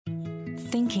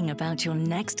thinking about your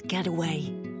next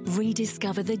getaway?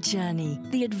 Rediscover the journey,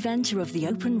 the adventure of the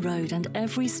open road and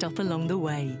every stop along the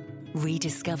way.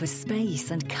 Rediscover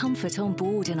space and comfort on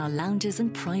board in our lounges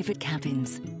and private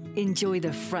cabins. Enjoy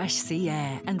the fresh sea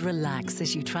air and relax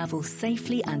as you travel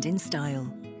safely and in style.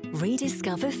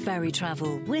 Rediscover ferry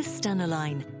travel with Stena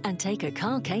Line and take a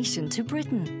carcation to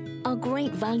Britain. Our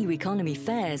great value economy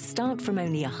fares start from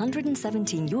only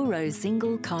 €117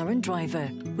 single car and driver,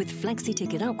 with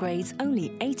flexi-ticket upgrades only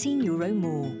 €18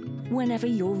 more. Whenever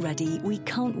you're ready, we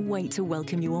can't wait to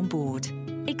welcome you on board.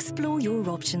 Explore your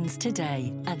options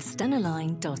today at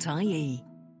stenaline.ie.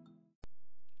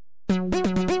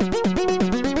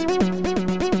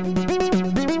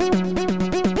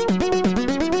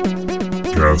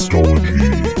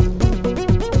 Castology.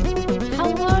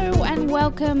 Hello and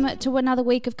welcome to another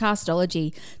week of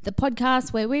Castology, the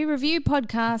podcast where we review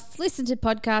podcasts, listen to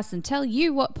podcasts and tell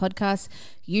you what podcasts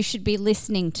you should be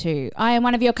listening to. I am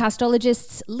one of your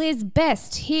castologists, Liz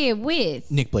Best, here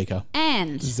with Nick Bleeker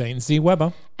and Zane C.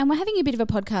 Weber. And we're having a bit of a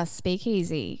podcast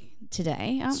speakeasy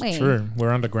today, aren't we? True.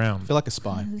 We're underground. I feel like a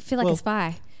spy. I feel like a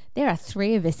spy. There are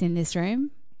three of us in this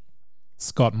room.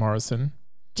 Scott Morrison.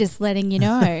 Just letting you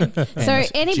know. So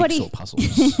anybody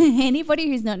puzzles. anybody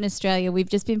who's not in Australia, we've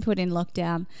just been put in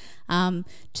lockdown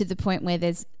to the point where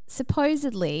there's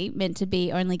supposedly meant to be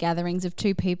only gatherings of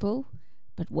 2 people,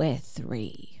 but we're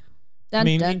 3. Dun, I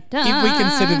mean, dun, dun. if we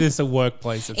consider this a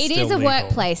workplace, it's It still is a legal.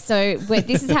 workplace, so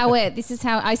this is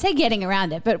how I say getting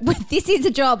around it, but this is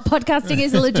a job. Podcasting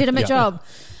is a legitimate job.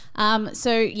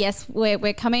 So yes,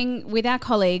 we're coming with our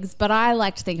colleagues, but I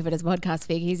like to think of it as podcast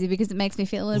speakeasy because it makes me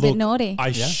feel a little bit naughty.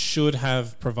 I should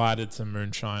have provided some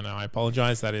moonshine. I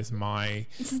apologise. That is my.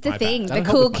 This is the my thing. bad.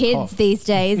 The cool kids these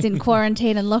days in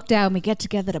quarantine and lockdown, we get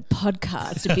together to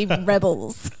podcast, to be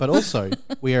rebels. But also,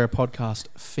 we are a podcast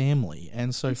family,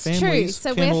 and so It's true. families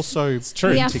So can we're- also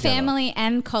true. We are together. family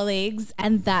and colleagues,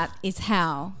 and that is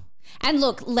how. And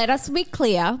look, let us be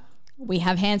clear. We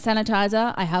have hand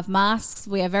sanitizer. I have masks.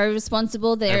 We are very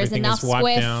responsible. There is Everything enough is wiped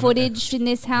square down. footage in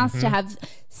this house to have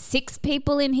 6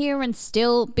 people in here and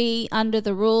still be under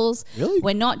the rules. Really?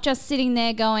 We're not just sitting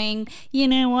there going, you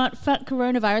know what, fuck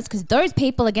coronavirus, because those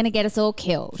people are going to get us all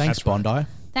killed. Thanks, Bondi.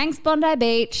 Thanks, Bondi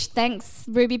Beach. Thanks,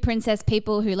 Ruby Princess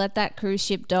people who let that cruise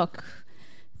ship dock.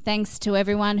 Thanks to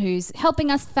everyone who's helping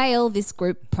us fail this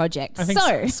group project. I think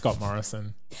So, Scott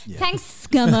Morrison. thanks,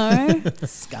 Scummo.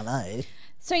 Scalay.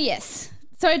 So yes.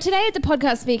 So today at the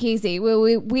Podcast Speakeasy,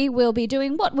 we will be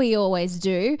doing what we always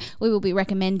do. We will be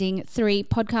recommending 3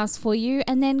 podcasts for you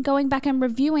and then going back and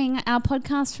reviewing our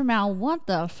podcast from our What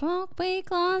the Fuck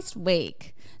week last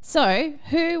week. So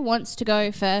who wants to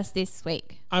go first this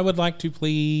week? I would like to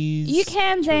please. You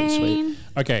can, Zane.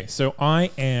 Okay, so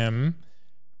I am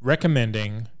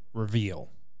recommending Reveal.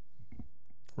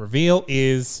 Reveal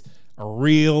is a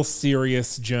real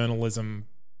serious journalism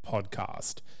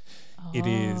podcast. It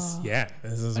is,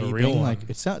 this is Are a you real being one. like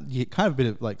it's not you kind of a bit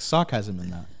of like sarcasm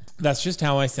in that? That's just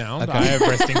how I sound. Okay. I have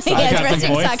resting sarcasm Yes,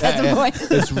 resting voice. sarcasm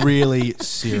voice. It's really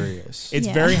serious. It's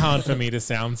Yeah. very hard for me to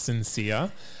sound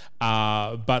sincere.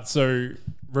 But so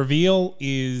Reveal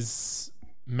is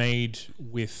made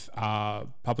with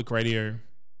Public Radio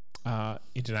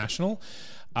International.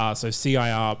 So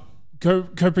CIR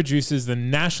co-produces the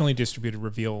nationally distributed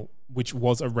Reveal, which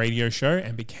was a radio show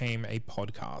and became a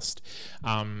podcast.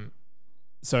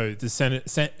 So the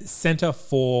Center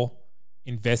for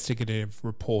Investigative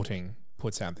Reporting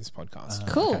puts out this podcast.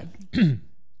 Cool.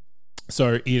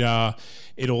 So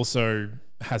it also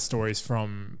has stories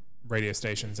from radio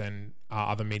stations and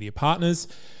other media partners.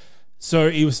 So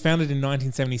it was founded in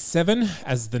 1977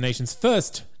 as the nation's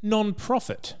first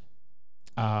non-profit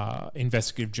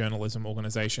investigative journalism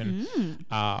organization,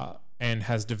 and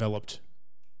has developed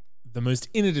the most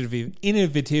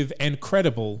innovative and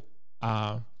credible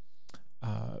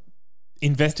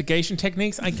investigation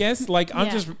techniques, I guess. Like I'm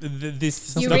Yeah. just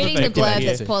this. You're stuff reading that the they put blurb here.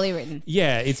 that's poorly written.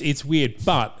 Yeah, it's weird,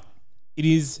 but it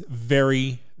is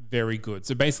very, very good.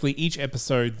 So basically, each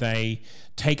episode they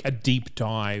take a deep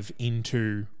dive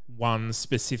into one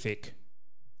specific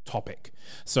topic.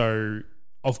 So,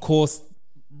 of course,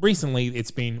 recently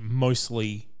it's been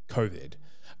mostly COVID.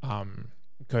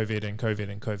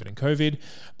 COVID,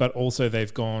 but also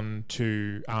they've gone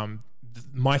to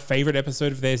my favorite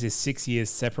episode of theirs is 6 Years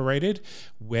Separated,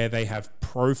 where they have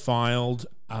profiled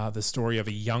the story of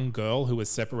a young girl who was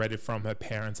separated from her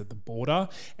parents at the border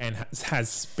and has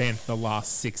spent the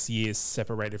last 6 years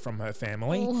separated from her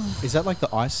family. Is that like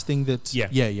the ICE thing that Yeah.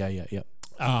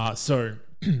 Yeah. So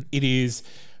it is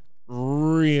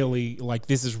really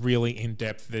this is really in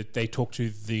depth. That they talk to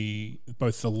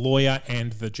both the lawyer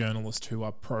and the journalist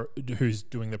who's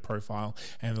doing the profile,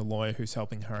 and the lawyer who's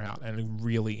helping her out, and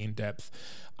really in depth.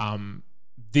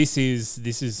 This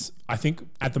is I think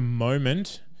at the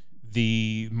moment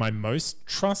my most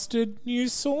trusted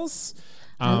news source.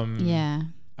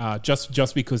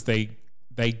 Just because they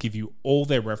give you all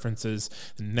their references,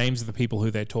 the names of the people who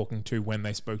they're talking to, when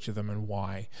they spoke to them, and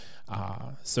why.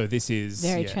 So this is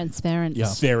very transparent.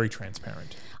 Yeah. Very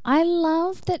transparent. I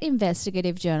love that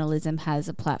investigative journalism has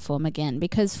a platform again,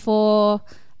 because for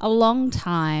a long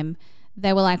time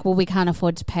they were like, well, we can't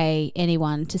afford to pay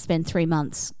anyone to spend 3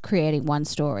 months creating one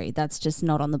story. That's just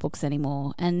not on the books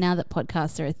anymore. And now that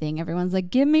podcasts are a thing, everyone's like,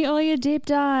 give me all your deep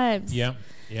dives. Yeah.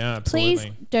 Yeah, absolutely.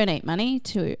 Please donate money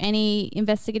to any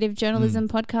investigative journalism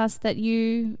podcast that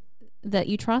you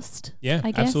trust. Yeah,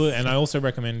 I guess. absolutely. And I also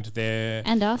recommend their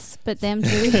and us, but them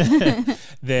too.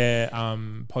 their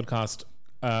podcast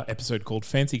episode called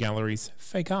Fancy Galleries,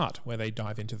 Fake Art, where they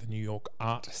dive into the New York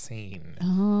art scene.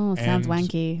 Oh, sounds And-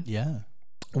 wanky. Yeah.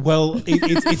 Well,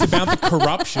 it's about the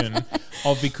corruption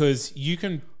because you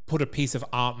can put a piece of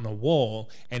art on a wall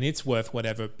and it's worth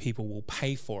whatever people will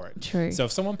pay for it. True. So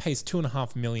if someone pays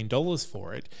 $2.5 million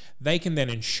for it, they can then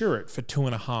insure it for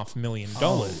 $2.5 million.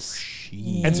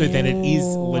 And so then it is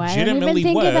Oh, I don't legitimately even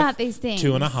think worth about these things.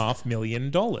 $2.5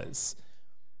 million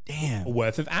Damn.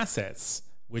 worth of assets,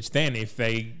 which then if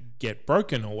they get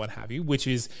broken or what have you, which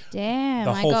is Damn,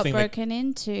 the I whole got thing broken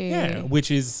into.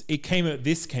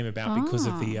 this came about because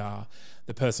of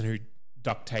the person who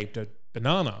duct taped a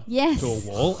banana Yes. to a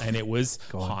wall, and it was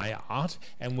high art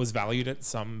and was valued at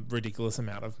some ridiculous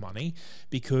amount of money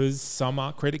because some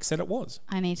art critics said it was.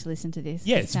 I need to listen to this.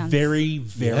 Yeah, It it's sounds- very,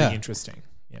 very Yeah. interesting.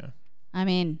 Yeah. I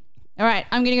mean, all right,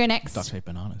 I'm going to go next. Duct tape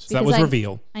bananas. So that was Because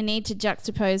Reveal. I need to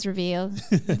juxtapose Reveal.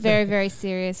 Very, very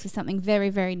serious with something very,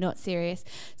 very not serious.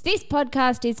 So this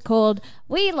podcast is called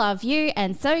We Love You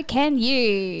and So Can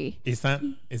You. Is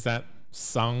that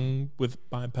sung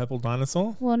by Purple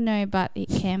Dinosaur? Well, no, but it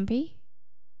can be.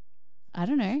 I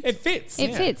don't know. It fits. It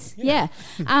yeah. fits, yeah.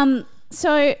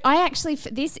 So I actually,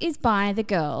 this is by the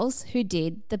girls who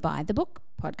did the By the Book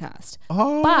podcast.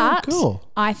 Oh, But cool.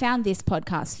 I found this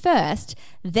podcast first,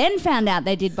 then found out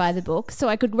they did By the Book, so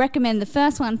I could recommend the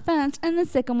first one first and the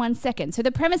second one second. So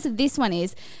the premise of this one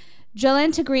is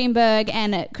Jolenta Greenberg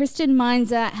and Kristen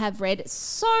Meinzer have read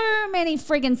so many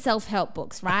friggin' self-help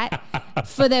books, right?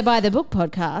 For their By the Book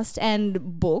podcast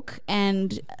and book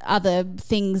and other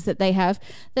things that they have,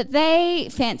 that they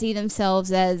fancy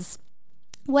themselves as,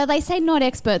 well, they say not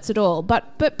experts at all,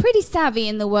 but pretty savvy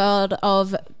in the world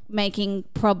of making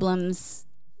problems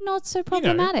not so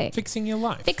problematic. Fixing your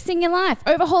life. Fixing your life,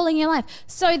 overhauling your life.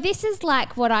 So this is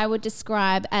like what I would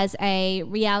describe as a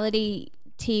reality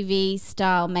TV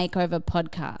style makeover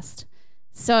podcast.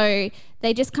 So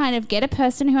they just kind of get a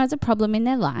person who has a problem in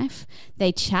their life.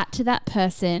 They chat to that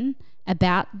person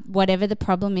about whatever the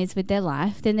problem is with their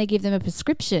life. Then they give them a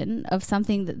prescription of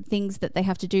things that they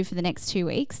have to do for the next 2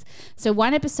 weeks. So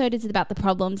one episode is about the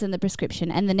problems and the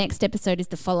prescription, and the next episode is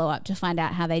the follow-up to find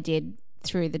out how they did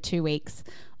through the 2 weeks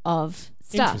of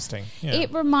stuff. Interesting. Yeah.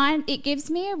 It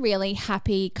gives me a really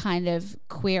happy kind of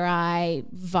Queer Eye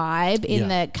vibe in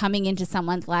the coming into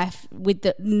someone's life with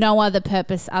no other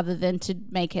purpose other than to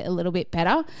make it a little bit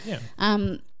better. Yeah.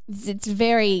 It's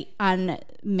very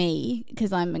un-me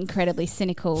because I'm incredibly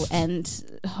cynical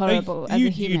and horrible as a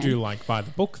human. You do like By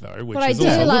the Book though, which But I is do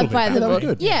also a little love bit By the that Book. way.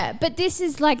 good. Yeah, but this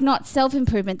is like not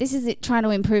self-improvement. This is it trying to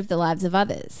improve the lives of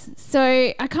others. So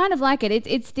I kind of like it.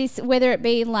 It's this, whether it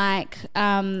be like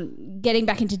getting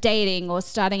back into dating or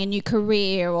starting a new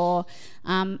career or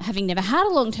having never had a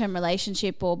long-term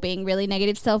relationship or being really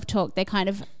negative self-talk, they kind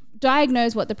of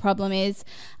diagnose what the problem is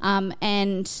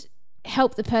and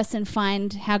help the person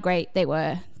find how great they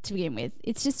were to begin with.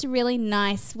 It's just a really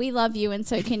nice, we love you and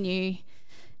so can you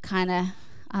kind of,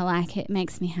 I like it.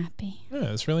 Makes me happy.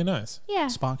 Yeah, it's really nice. Yeah.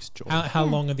 Sparks joy. How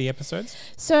long are the episodes?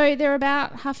 So they're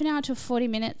about half an hour to 40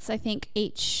 minutes, I think,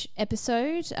 each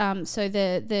episode. So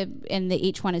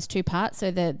each one is 2 parts. So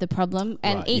the problem,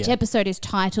 and Right, each yeah. episode is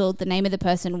titled the name of the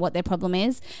person, what their problem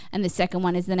is, and the second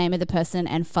one is the name of the person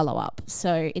and follow up.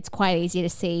 So it's quite easy to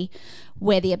see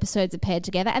where the episodes are paired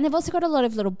together. And they've also got a lot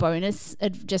of little bonus,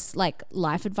 just like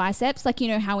life advice apps. Like, you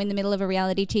know how in the middle of a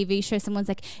reality TV show, someone's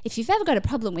like, if you've ever got a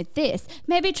problem with this,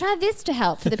 maybe try this to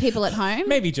help for the people at home.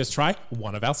 Maybe just try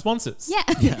one of our sponsors.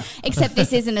 Yeah. Except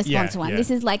this isn't a sponsor one. yeah.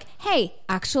 This is like, hey,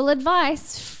 actual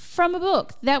advice from a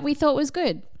book that we thought was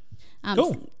good.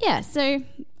 Cool. Yeah, so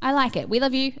I like it. We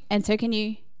love you, and so can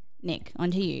you. Nick,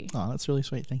 on to you. Oh, that's really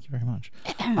sweet. Thank you very much.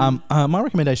 My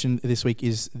recommendation this week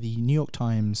is the New York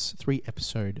Times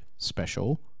 3-episode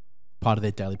special, part of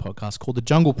their daily podcast, called The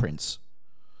Jungle Prince.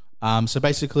 So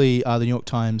basically, the New York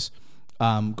Times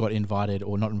got invited,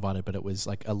 or not invited, but it was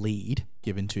like a lead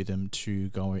given to them to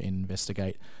go and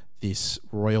investigate this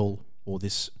royal, or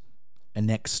this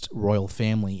annexed royal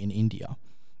family in India.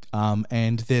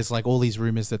 And there's like all these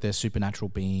rumors that they're supernatural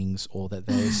beings, or that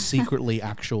they're secretly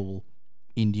actual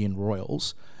Indian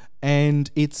royals. And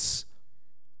it's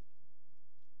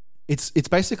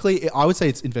basically, I would say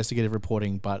it's investigative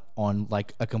reporting, but on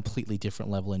like a completely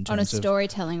different level in terms of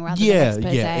storytelling rather than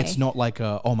expose. Yeah. It's not like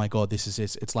oh my God, this is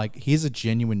this. It's like, here's a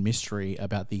genuine mystery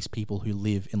about these people who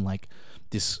live in like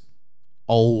this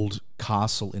old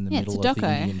castle in the middle of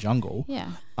the Indian jungle.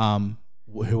 Yeah.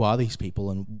 Who are these people,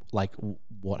 and like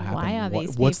what happened? Why are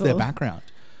these what's their people? background?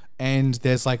 And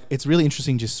there's like, it's really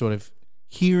interesting just sort of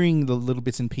hearing the little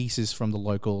bits and pieces from the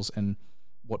locals and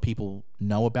what people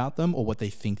know about them, or what they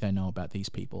think they know about these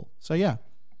people. So yeah,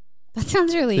 That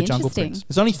sounds really The Jungle interesting. Prince.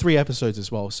 There's only 3 episodes as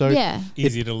well, so Yeah.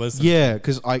 Easy to listen. yeah,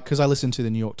 because I listened to the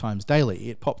New York Times Daily.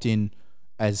 It popped in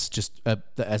as just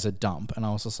as a dump, and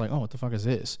I was just like, oh, what the fuck is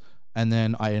this? And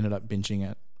then I ended up binging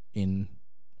it in.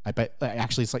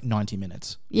 Actually, it's like 90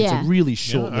 minutes. Yeah. It's a really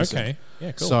short listen. Okay.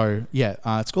 Yeah, cool. So yeah,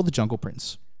 it's called The Jungle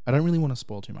Prince. I don't really want to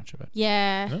spoil too much of it.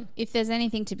 Yeah. No? If there's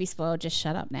anything to be spoiled, just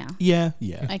shut up now. Yeah.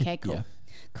 Okay, cool. Yeah.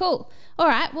 Cool. All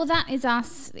right. Well, that is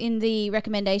us in the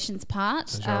recommendations part.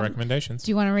 Those are our recommendations.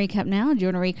 Do you want to recap now, or do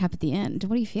you want to recap at the end?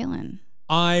 What are you feeling?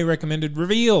 I recommended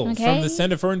Reveal Okay. from the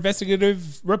Centre for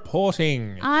Investigative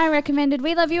Reporting. I recommended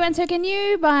We Love You and So Can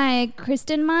You by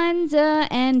Kristen Meinzer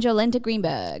and Jolenta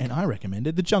Greenberg. And I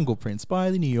recommended The Jungle Prince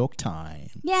by the New York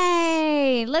Times.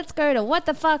 Yay! Let's go to What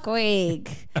the Fuck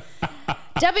Week.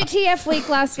 WTF Week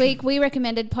last week. We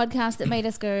recommended podcasts that made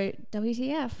us go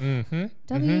WTF. Mm-hmm.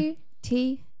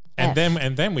 WTF.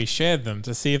 And then we shared them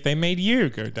to see if they made you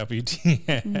go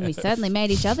WTF. We certainly made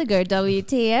each other go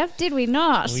WTF, did we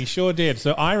not? We sure did.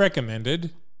 So I recommended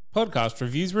Podcast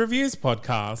Reviews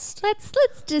Podcast.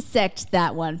 Let's dissect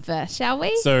that one first, shall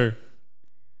we? So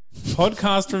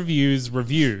Podcast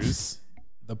Reviews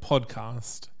the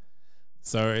podcast.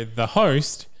 So the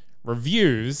host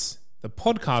reviews the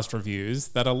podcast reviews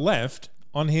that are left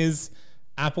on his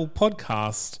Apple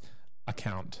Podcast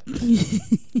account.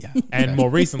 Yeah. And more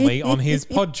recently on his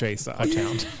Podchaser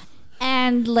account.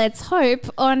 And let's hope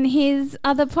on his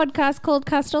other podcast called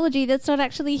Castology that's not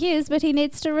actually his, but he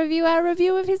needs to review our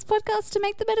review of his podcast to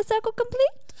make the Meta Circle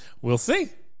complete. We'll see.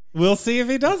 We'll see if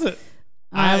he does it.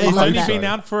 I would It's love only that. been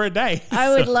out for a day. I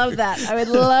would love that. I would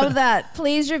love that.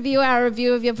 Please review our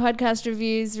review of your podcast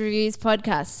reviews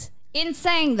podcast. In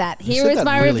saying that, here said is that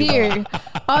my really review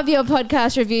of your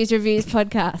podcast reviews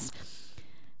podcast.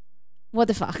 What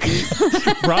the fuck?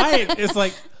 Right? It's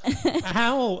like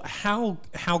how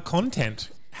content?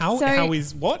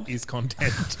 What is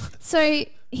content? So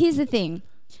here's the thing.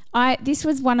 This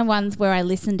was one of ones where I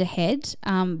listened ahead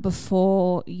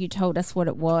before you told us what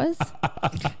it was.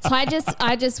 So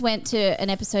I just went to an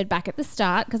episode back at the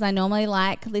start because I normally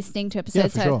like listening to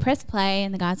episodes. Yeah, for So I sure. press play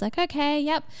and the guy's like, okay,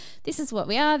 yep, this is what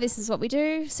we are. This is what we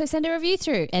do. So send a review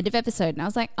through. End of episode. And I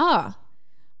was like,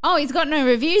 Oh, he's got no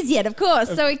reviews yet, of course,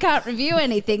 so he can't review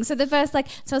anything. So so I was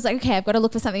like, okay, I've got to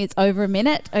look for something that's over a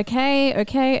minute. Okay,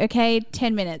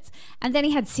 10 minutes. And then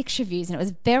he had 6 reviews and it was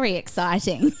very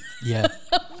exciting. Yeah.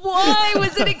 Why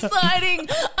was it exciting?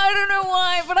 I don't know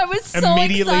why, but I was so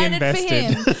Immediately excited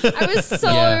invested. for him. I was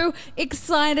so Yeah.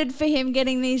 excited for him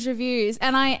getting these reviews.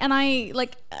 And I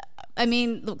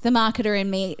mean, look, the marketer in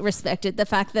me respected the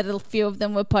fact that a few of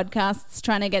them were podcasts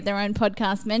trying to get their own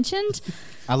podcast mentioned.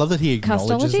 I love that he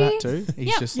acknowledges Castology? that too. He's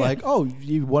Yep. just like, oh,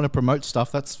 you want to promote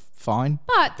stuff, that's fine.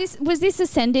 But was this a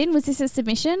send-in? Was this a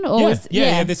submission? Or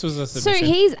Yeah, this was a submission. So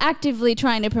he's actively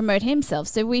trying to promote himself.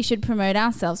 So we should promote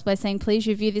ourselves by saying, please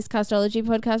review this Castology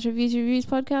podcast reviews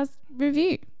podcast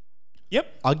review.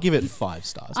 Yep. I'll give it 5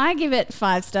 stars. I give it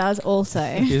 5 stars also.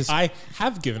 I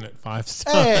have given it 5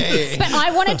 stars. Hey. But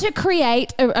I wanted to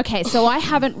create so I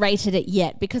haven't rated it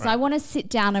yet because I want to sit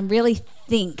down and really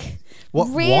think.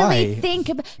 Why? Think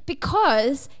about,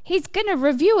 because he's going to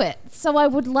review it. So I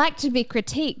would like to be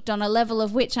critiqued on a level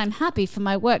of which I'm happy for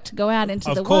my work to go out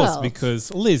into the Of course, world.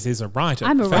 because Liz is a writer.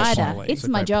 I'm a writer. professionally. It's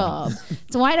my job.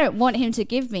 So I don't want him to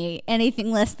give me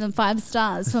anything less than 5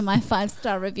 stars for my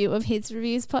 5-star review of his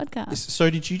reviews podcast. So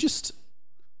did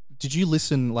you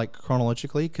listen like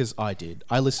chronologically? Because I did.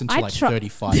 I listened to I like try-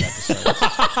 35 episodes.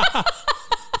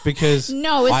 because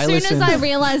No, as soon listened- as I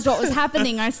realized what was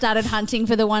happening, I started hunting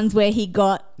for the ones where he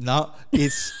got. No,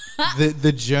 it's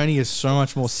the journey is so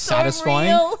much more satisfying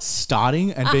real.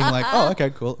 starting and being like, oh, okay,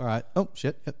 cool, all right, oh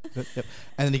shit, yep.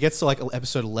 And then he gets to like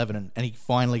episode 11 and he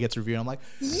finally gets reviewed. And I'm like,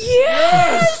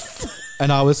 Yes!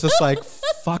 and I was just like,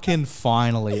 fucking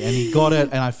finally, and he got it,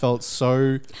 and I felt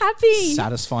so Happy.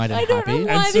 satisfied and I don't know happy.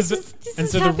 why. And this so, is- this and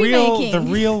is so the happy real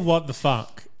making. what the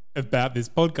fuck about this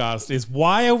podcast is,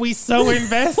 why are we so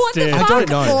invested? What the I fuck, don't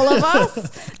know. all of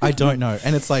us? I don't know,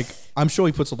 and it's like I'm sure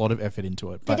he puts a lot of effort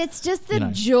into it, But but it's just the you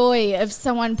know. joy of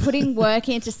someone putting work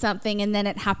into something and then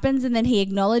it happens and then he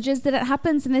acknowledges that it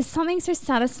happens. And there's something so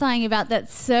satisfying about that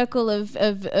circle of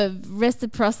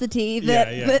reciprocity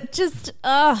that just,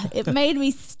 it made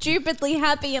me stupidly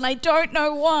happy and I don't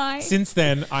know why. Since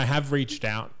then, I have reached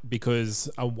out because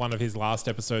one of his last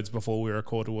episodes before we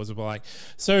recorded was like,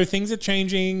 so things are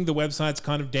changing, the website's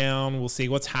kind of down, we'll see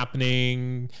what's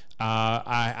happening.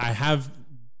 I have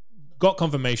got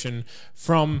confirmation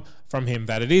from him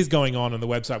that it is going on and the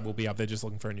website will be up. They're just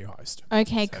looking for a new host.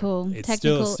 Okay, So cool. it's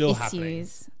Technical still issues. happening.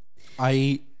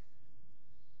 I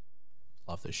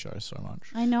love this show so much.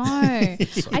 I know.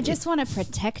 I just want to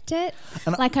protect it.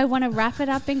 And Like I want to wrap it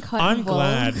up in cotton I'm wool.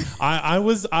 glad. I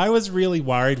was really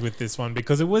worried with this one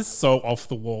because it was so off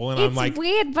the wall, and It's I'm like,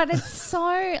 weird, but it's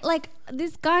so like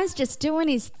this guy's just doing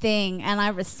his thing, and I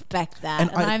respect that,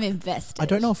 and I'm invested. I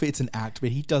don't know if it's an act, but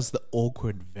he does the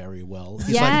awkward very well. He's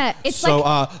Yeah, like, it's so.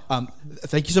 like-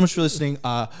 Thank you so much for listening.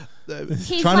 Trying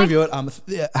to like- review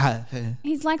it.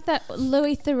 He's like that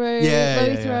Louis Theroux, Yeah,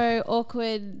 Louis yeah, Theroux,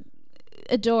 awkward,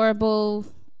 adorable.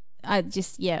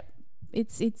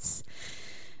 It's.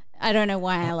 I don't know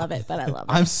why I love it, but I love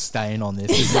it. I'm staying on this.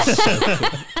 This is so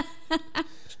cool.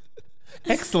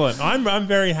 excellent. I'm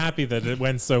very happy that it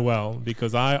went so well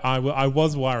because I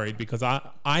was worried because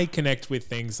I connect with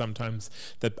things sometimes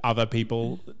that other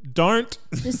people don't.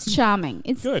 It's charming.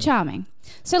 It's Good. charming.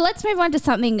 So let's move on to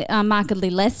something markedly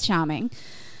less charming.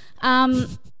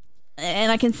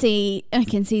 And I can see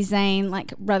Zane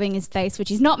like rubbing his face, which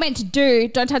he's not meant to do.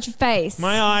 Don't touch your face.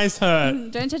 My eyes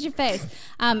hurt. Don't touch your face.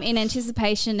 In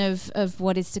anticipation of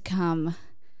what is to come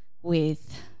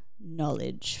with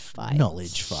Knowledge Fight.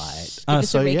 Knowledge Fight. Give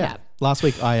us a recap. Last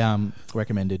week I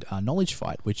recommended Knowledge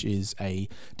Fight, which is a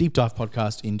deep dive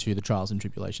podcast into the trials and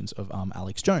tribulations of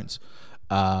Alex Jones.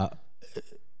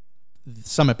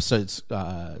 Some episodes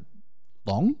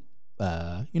long,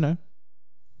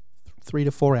 3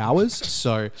 to 4 hours.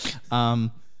 So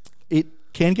it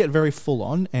can get very full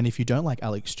on. And if you don't like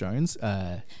Alex Jones,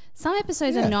 Some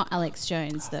episodes Yeah. are not Alex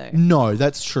Jones though. no,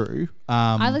 that's true.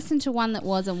 I listened to one that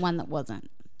was and one that wasn't.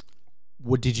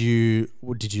 What did you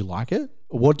like it?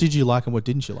 What did you like and what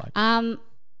didn't you like?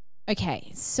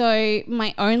 Okay, so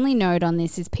my only note on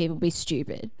this is people be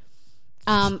stupid.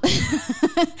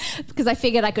 Because I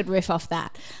figured I could riff off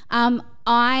that.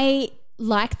 I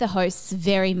like the hosts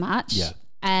very much. Yeah.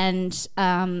 And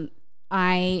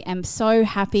I am so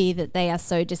happy that they are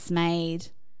so dismayed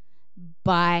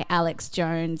by Alex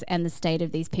Jones and the state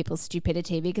of these people's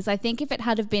stupidity, because I think if it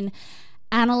had have been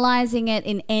analyzing it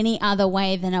in any other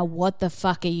way than a what the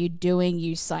fuck are you doing,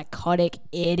 you psychotic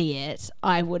idiot,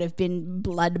 I would have been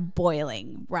blood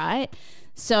boiling, right?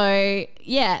 So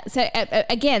yeah, so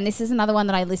again, this is another one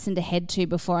that I listened ahead to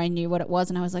before I knew what it was,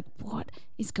 and I was like, what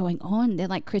is going on? They're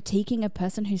like critiquing a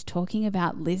person who's talking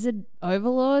about lizard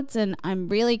overlords, and I'm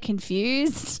really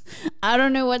confused. I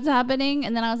don't know what's happening.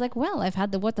 And then I was like, well, I've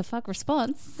had the what the fuck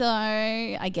response, so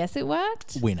I guess it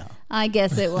worked. Winner. I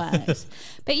guess it worked.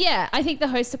 But yeah, I think the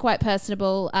hosts are quite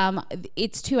personable.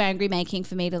 It's too angry making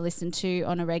for me to listen to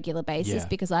on a regular basis Yeah.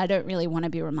 because I don't really want to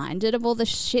be reminded of all the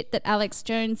shit that Alex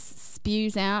Jones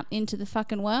spews out into the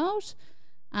fucking world.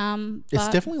 It's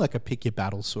But- definitely like a pick your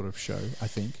battles sort of show, I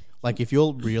think. Like if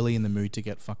you're really in the mood to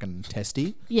get fucking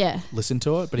testy, Yeah. listen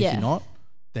to it. But if Yeah. you're not,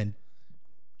 then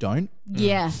don't.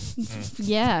 Yeah.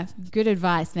 Yeah. Good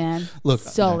advice, man. Look, you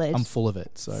know, Solid. I'm full of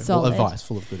it. So Solid. advice,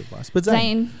 full of good advice. But Zane,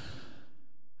 Zane.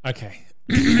 Okay.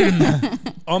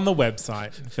 On the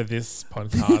website for this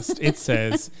podcast, it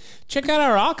says, check out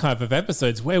our archive of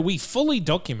episodes where we fully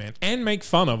document and make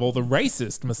fun of all the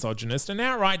racist, misogynist, and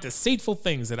outright deceitful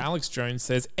things that Alex Jones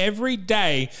says every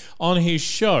day on his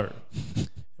show.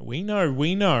 We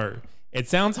know. It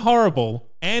sounds horrible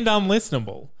and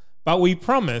unlistenable, but we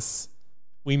promise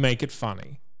we make it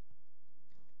funny.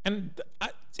 And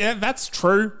yeah, that's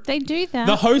true. They do that.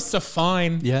 The hosts are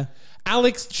fine. yeah.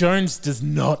 Alex Jones does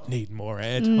not need more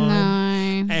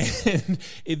airtime. No.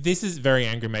 And this is very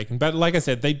angry making. But like I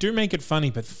said, they do make it funny,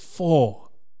 but 4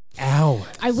 hours.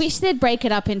 I I wish they'd break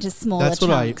it up into smaller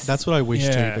chunks. That's what I wish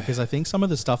Yeah. too, because I think some of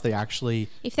the stuff they actually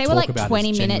If they were talk like about is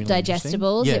 20-minute genuinely interesting.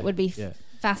 digestibles, Yeah, it would be yeah.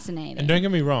 fascinating. And don't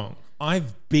get me wrong,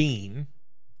 I've been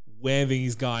where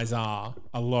these guys are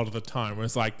a lot of the time, where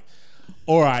it's like,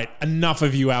 all right, enough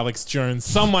of you, Alex Jones.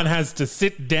 Someone has to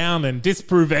sit down and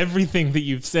disprove everything that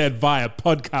you've said via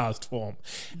podcast form.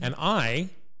 And I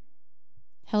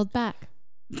Held back.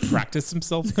 practiced some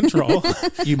self-control.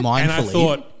 You mindfully. And I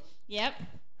thought, Yep.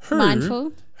 who,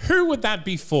 Mindful. who would that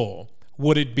be for?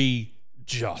 Would it be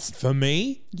just for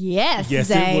me? Yes, Yes,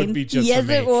 Zane. it would be just yes, for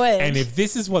me. it would. And if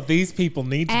this is what these people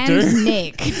need to And do,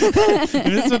 Nick. if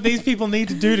this is what these people need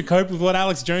to do to cope with what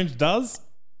Alex Jones does,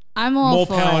 I'm all more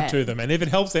for power it. to them. And if it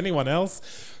helps anyone else,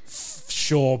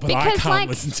 sure, but I Because, can't like,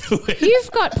 listen to it.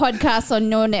 You've got podcasts on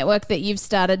your network that you've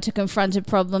started to confront a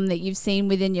problem that you've seen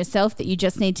within yourself that you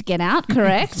just need to get out,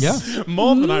 correct? Yeah.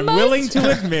 More than I'm Most- willing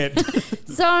to admit.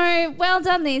 So well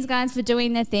done, these guys, for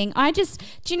doing their thing. I just,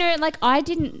 do you know, like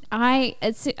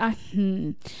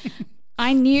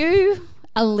I knew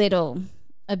a little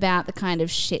about the kind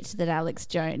of shit that Alex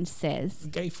Jones says.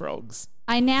 Gay frogs.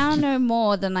 I now know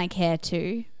more than I care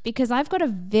to because I've got a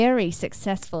very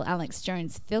successful Alex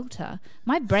Jones filter.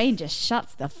 My brain just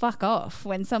shuts the fuck off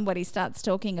when somebody starts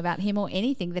talking about him or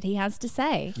anything that he has to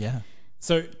say. Yeah.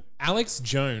 So Alex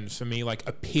Jones, for me, like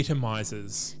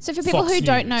epitomizes. So for people Fox who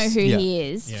don't know News. who Yeah. he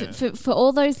is, Yeah. for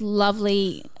all those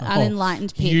lovely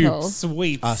unenlightened people, You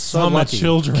sweet so summer lucky.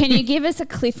 children. can you give us a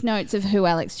cliff notes of who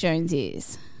Alex Jones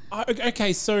is?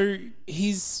 Okay, so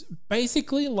he's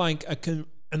basically like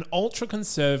an ultra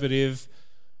conservative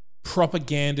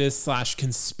propaganda /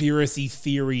 conspiracy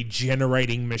theory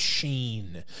generating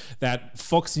machine that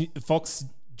Fox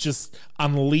just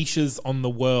unleashes on the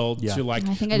world Yeah. to like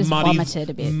I think I just vomited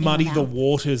a bit in my muddy the mouth.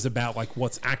 waters about like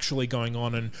what's actually going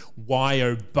on and why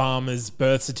Obama's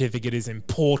birth certificate is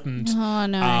important. Oh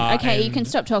no! Okay, you and- can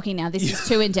stop talking now. This is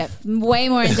too in depth, way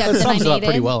more in depth It than I sums it up needed.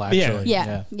 pretty well, actually.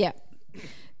 Yeah. Yeah.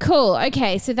 Cool.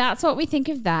 Okay, so that's what we think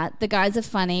of that. The guys are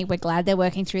funny. We're glad they're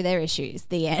working through their issues.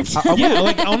 The end. Yeah,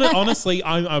 like honestly,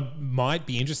 I might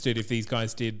be interested if these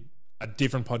guys did a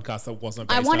different podcast that wasn't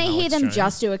based I want to on hear Alex them Jones.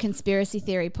 just do a conspiracy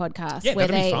theory podcast Yeah, where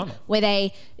that'd be they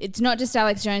fun. it's not just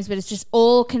Alex Jones, but it's just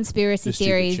all conspiracy The stupid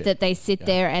theories shit. that they sit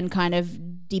there and kind of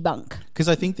debunk. Because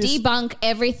I think this. Debunk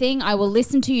everything. I will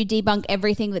listen to you debunk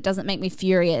everything that doesn't make me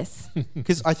furious.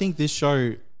 Because I think this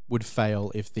show would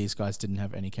fail if these guys didn't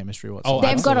have any chemistry whatsoever.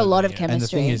 They've got a lot of Absolutely, yeah. And the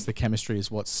chemistry. thing is, the chemistry is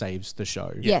what saves the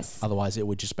show. Yes. Otherwise, it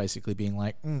would just basically being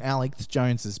like, Alex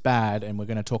Jones is bad, and we're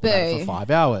going to talk about it Boo. for 5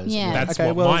 hours. Yeah. That's Okay,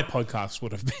 what well- my podcast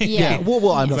would have been. Yeah.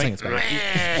 Well, I'm not It's saying like,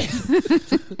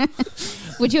 it's bad.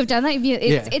 Would you have done that?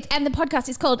 Yeah. And the podcast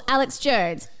is called Alex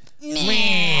Jones.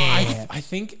 I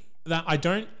think that I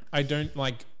don't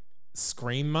like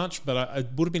scream much, but it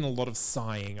would have been a lot of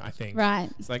sighing. I think. Right.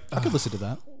 It's like I could listen to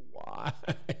that. why?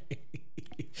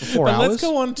 For 4 But hours. let's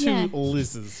go on to Yeah.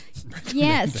 Liz's.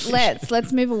 Yes,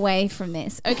 let's move away from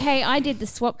this. Okay, I did the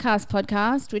Swapcast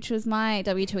podcast, which was my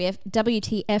WTF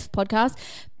podcast,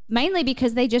 mainly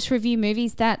because they just review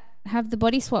movies that have the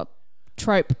body swap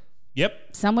trope Yep.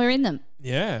 somewhere in them.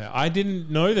 Yeah, I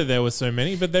didn't know that there were so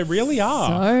many, but there really are.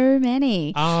 So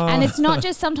many. Ah. And it's not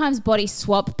just sometimes body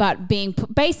swap, but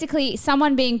basically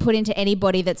someone being put into any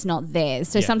body that's not theirs.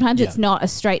 So Yeah. sometimes it's Yeah. not a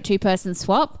straight two-person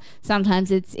swap.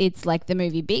 Sometimes it's like the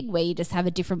movie Big, where you just have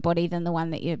a different body than the one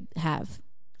that you have.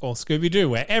 Or Scooby Doo,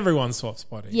 where everyone swaps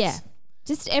bodies. Yeah.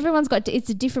 Just everyone's got,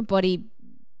 it's a different body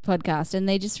podcast and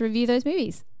they just review those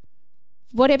movies.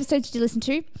 What episodes did you listen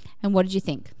to and what did you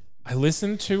think? I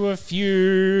listened to a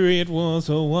few. It was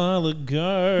a while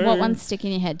ago. What ones stick in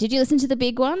your head? Did you listen to the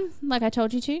big one like I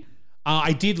told you to?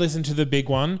 I did listen to the big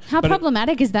one. How but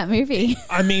problematic is that movie?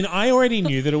 I mean, I already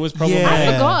knew that it was problematic. I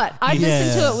Yeah. forgot. I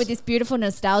listened to Yeah. it with this beautiful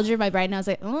nostalgia in my brain and I was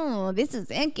like, oh, this is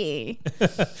icky.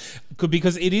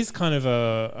 Because it is kind of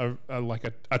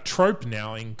a trope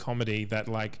now in comedy that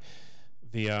like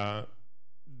the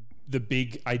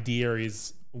big idea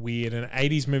is weird, and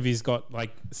 80s movies got like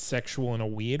sexual in a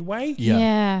weird way.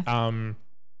 Yeah.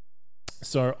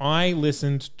 So I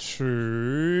listened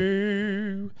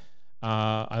to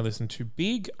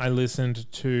Big. I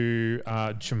listened to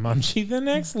Jumanji: The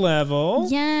Next Level.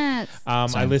 Yes.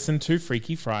 I listened to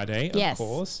Freaky Friday, of Yes.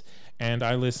 course, and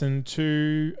I listened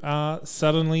to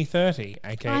Suddenly 30,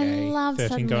 aka I love 13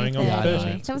 Suddenly going on 30.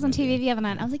 30. That was on TV the other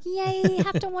night. I was like, yay,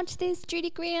 have to watch this, Judy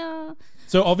Greer.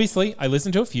 So obviously, I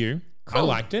listened to a few. I Cool.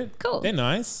 liked it. Cool. They're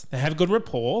nice. They have good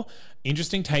rapport.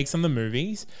 Interesting takes on the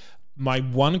movies. My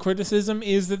one criticism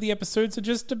is that the episodes are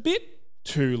just a bit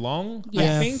too long.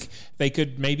 Yes. I think they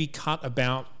could maybe cut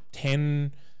about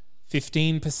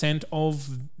 10-15%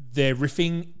 of their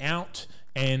riffing out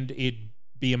and it'd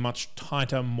be a much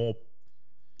tighter, more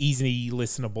easy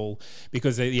listenable,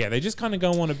 because they just kind of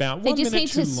go on about They 1 just minute need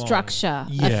too to long. structure.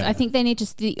 Yeah. I think they need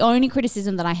to. The only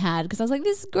criticism that I had, because I was like,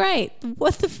 "This is great.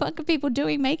 What the fuck are people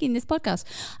doing making this podcast?"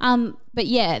 But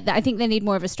yeah, I think they need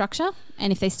more of a structure.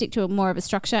 And if they stick to more of a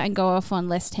structure and go off on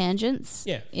less tangents,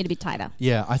 it'd be tighter.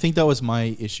 Yeah, I think that was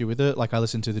my issue with it. Like, I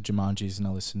listened to the Jumanjis and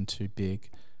I listened to Big.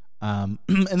 And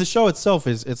the show itself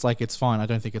it's like, it's fine. I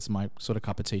don't think it's my sort of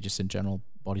cup of tea, just in general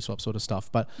body swap sort of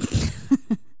stuff. But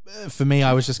for me,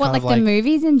 I was just kind of like the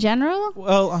movies in general?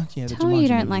 well, yeah, the Tell me Jumanji you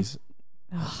don't movies.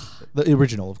 The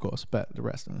original, of course, but the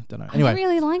rest, I don't know. I Anyway,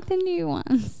 really like the new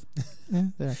ones. yeah,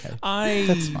 they're okay.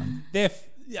 That's fine. They're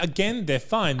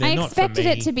fine. They're I not for expected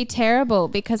me. it to be terrible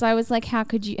because I was like, how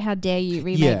dare you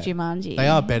remake Jumanji? They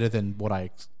are better than what I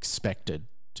expected,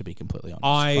 to be completely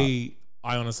honest.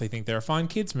 I honestly think they're a fine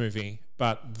kids movie,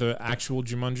 but the actual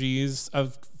Jumanji is a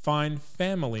fine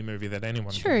family movie that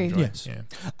anyone True. can enjoy. Yes.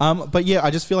 Yeah. But yeah, I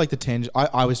just feel like the tangent.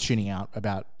 I was tuning out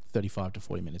about 35 to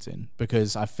 40 minutes in,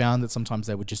 because I found that sometimes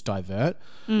they would just divert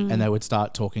and they would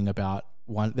start talking about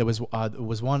one. There was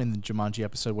one in the Jumanji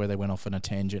episode where they went off on a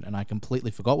tangent, and I completely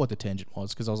forgot what the tangent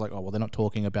was, because I was like, oh well, they're not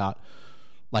talking about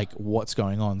like what's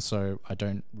going on, so I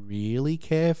don't really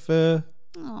care for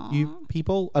you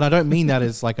people. And I don't mean that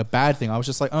as like a bad thing. I was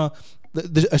just like, a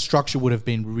structure would have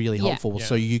been really helpful. Yeah.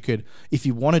 So you could, if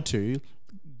you wanted to,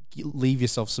 leave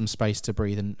yourself some space to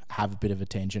breathe and have a bit of a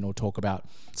tangent or talk about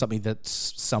something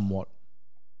that's somewhat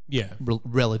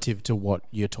relative to what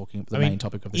you're talking, the main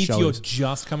topic of the show. If you're is.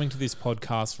 just coming to this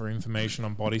podcast for information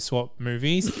on body swap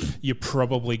movies, you're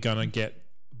probably going to get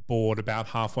bored about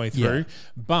halfway through. Yeah.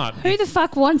 But Who the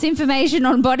fuck wants information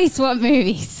on body swap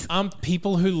movies?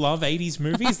 people who love 80s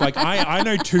movies, like I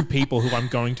know 2 people who I'm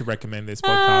going to recommend this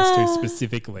podcast to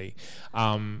specifically.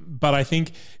 But I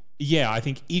think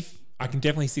if I can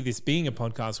definitely see this being a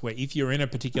podcast where if you're in a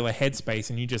particular headspace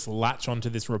and you just latch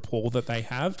onto this rapport that they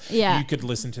have, you could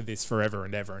listen to this forever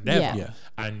and ever and ever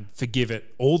and forgive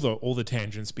it all the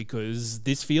tangents, because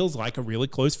this feels like a really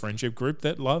close friendship group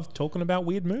that love talking about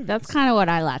weird movies. That's kind of what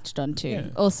I latched onto. Yeah.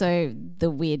 Also, the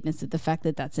weirdness of the fact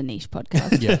that that's a niche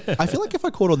podcast. Yeah, I feel like if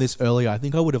I caught on this earlier, I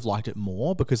think I would have liked it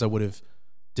more, because I would have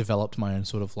developed my own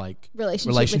sort of like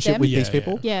Relationship with them. these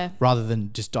people, rather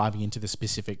than just diving into the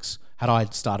specifics. Had I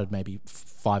started maybe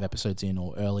 5 episodes in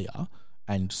or earlier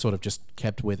and sort of just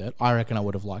kept with it, I reckon I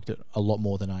would have liked it a lot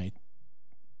more than I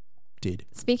did.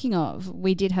 Speaking of,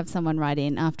 we did have someone write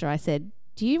in after I said,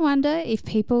 do you wonder if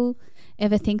people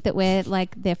ever think that we're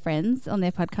like their friends on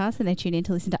their podcast and they tune in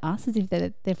to listen to us as if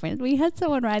they're their friends? We had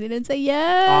someone write in and say,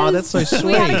 yes. Oh, that's so sweet.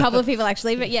 We had a couple of people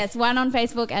actually, but yes, one on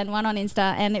Facebook and one on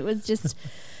Insta, and it was just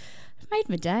made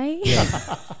my day.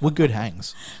 Yeah, we're good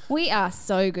hangs. We are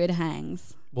so good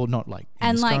hangs. Well, not like in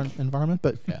And this like- current environment,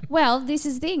 but yeah. Well, this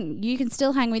is the thing. You can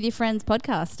still hang with your friends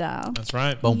podcast style. That's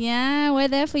right. Boom. Yeah, we're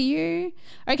there for you.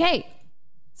 Okay.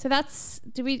 So that's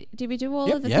did we do all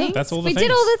Yep. of the Yeah, things? that's all the we things.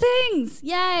 did all the things.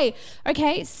 Yay.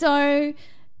 Okay, so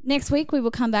next week we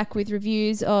will come back with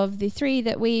reviews of the 3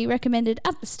 that we recommended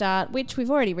at the start, which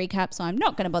we've already recapped, so I'm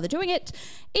not going to bother doing it.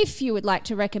 If you would like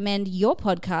to recommend your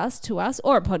podcast to us,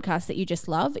 or a podcast that you just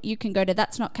love, you can go to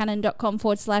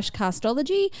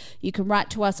that'snotcanon.com/castology. You can write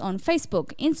to us on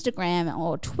Facebook, Instagram,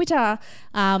 or Twitter.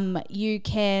 You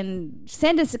can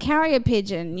send us a carrier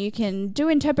pigeon. You can do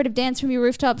interpretive dance from your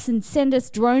rooftops and send us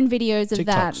drone videos of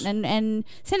that. TikToks. And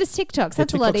send us TikToks.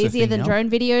 That's a lot TikToks are a easier thing than now. drone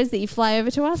videos that you fly over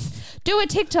to us. Do a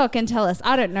TikTok and tell us.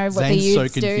 I don't know what the Zane's so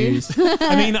youths do. confused.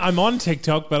 I mean, I'm on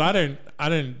TikTok, but I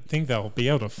don't think they'll be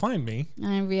able to find me.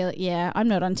 I'm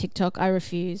not on TikTok. I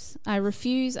refuse.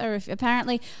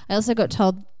 Apparently, I also got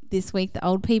told this week that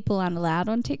old people aren't allowed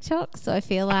on TikTok. So I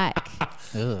feel like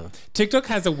Ugh. TikTok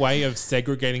has a way of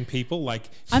segregating people. Like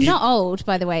I'm not old,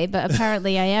 by the way, but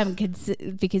apparently I am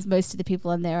because most of the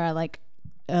people on there are like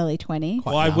early 20s.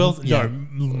 Well, I will. Yeah.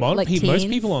 No, Like most teens?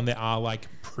 people on there are like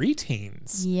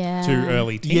preteens Yeah. to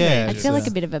early Yeah, I teenagers. feel like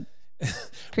a bit of a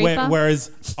creeper.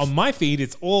 Whereas on my feed,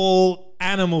 it's all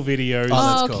animal videos Oh,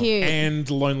 that's Oh, cool. cute. and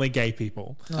lonely gay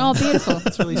people. Oh, beautiful.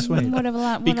 That's really sweet. What a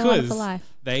wonderful Because life.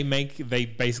 they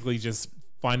basically just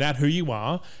find out who you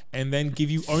are and then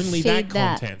give you only Feed that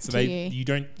that content. So to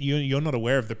you're not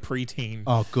aware of the preteen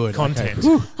Oh, good. content.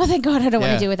 Okay. Oh, thank God I don't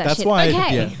want Yeah, to deal with that that's shit. why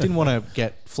Okay. I didn't want to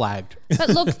get flagged. But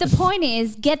look, the point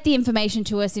is get the information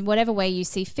to us in whatever way you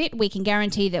see fit. We can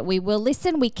guarantee that we will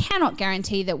listen. We cannot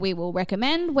guarantee that we will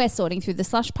recommend. We're sorting through the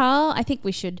slush pile. I think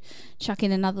we should chuck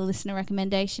in another listener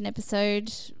recommendation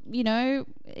episode, in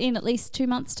at least 2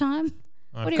 months' time.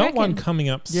 I've What do you got reckon? one coming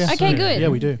up Yeah. Okay, soon. good. Yeah,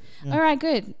 we do. Yeah. All right,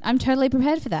 good. I'm totally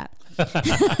prepared for that.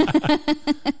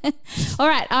 All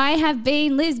right, I have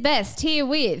been Liz Best here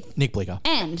with Nick Bleeker.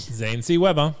 and Zane C.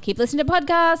 Weber. keep listening to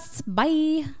podcasts.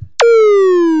 Bye.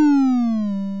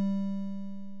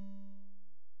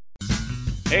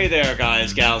 Hey there,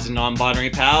 guys, gals, and non-binary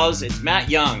pals. It's Matt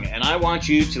Young, and I want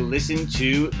you to listen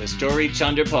to the Story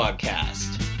Chunder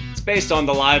podcast. It's based on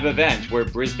the live event where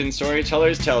Brisbane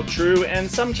storytellers tell true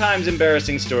and sometimes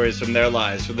embarrassing stories from their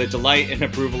lives for the delight and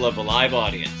approval of a live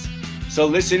audience. So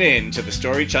listen in to the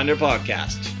Story Chunder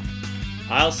podcast.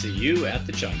 I'll see you at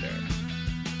the Chunder.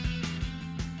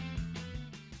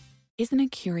 Isn't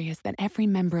it curious that every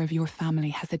member of your family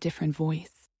has a different voice?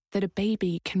 That a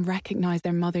baby can recognize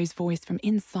their mother's voice from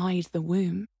inside the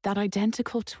womb? That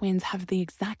identical twins have the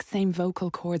exact same vocal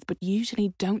cords but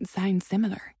usually don't sound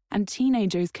similar? And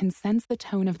teenagers can sense the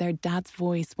tone of their dad's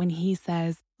voice when he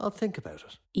says, I'll think about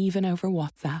it. even over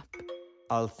WhatsApp.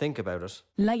 I'll think about it.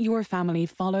 Let your family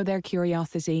follow their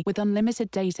curiosity with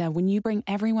unlimited data when you bring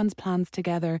everyone's plans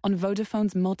together on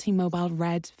Vodafone's multi-mobile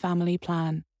Red family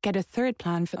plan. Get a third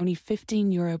plan for only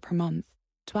 €15 per month.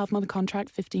 12-month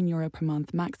contract, €15 per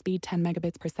month. Max speed 10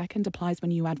 megabits per second applies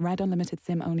when you add Red Unlimited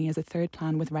SIM only as a third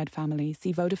plan with Red Family.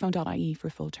 See Vodafone.ie for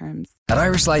full terms. At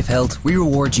Irish Life Health, we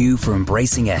reward you for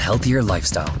embracing a healthier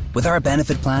lifestyle. With our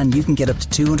benefit plan, you can get up to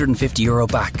 €250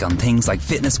 back on things like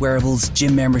fitness wearables,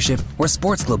 gym membership, or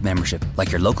sports club membership,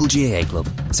 like your local GAA club.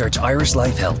 Search Irish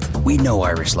Life Health. We know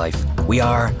Irish Life. We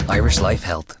are Irish Life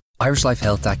Health. Irish Life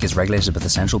Health Act is regulated by the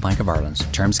Central Bank of Ireland.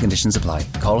 Terms and conditions apply.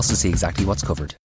 Call us to see exactly what's covered.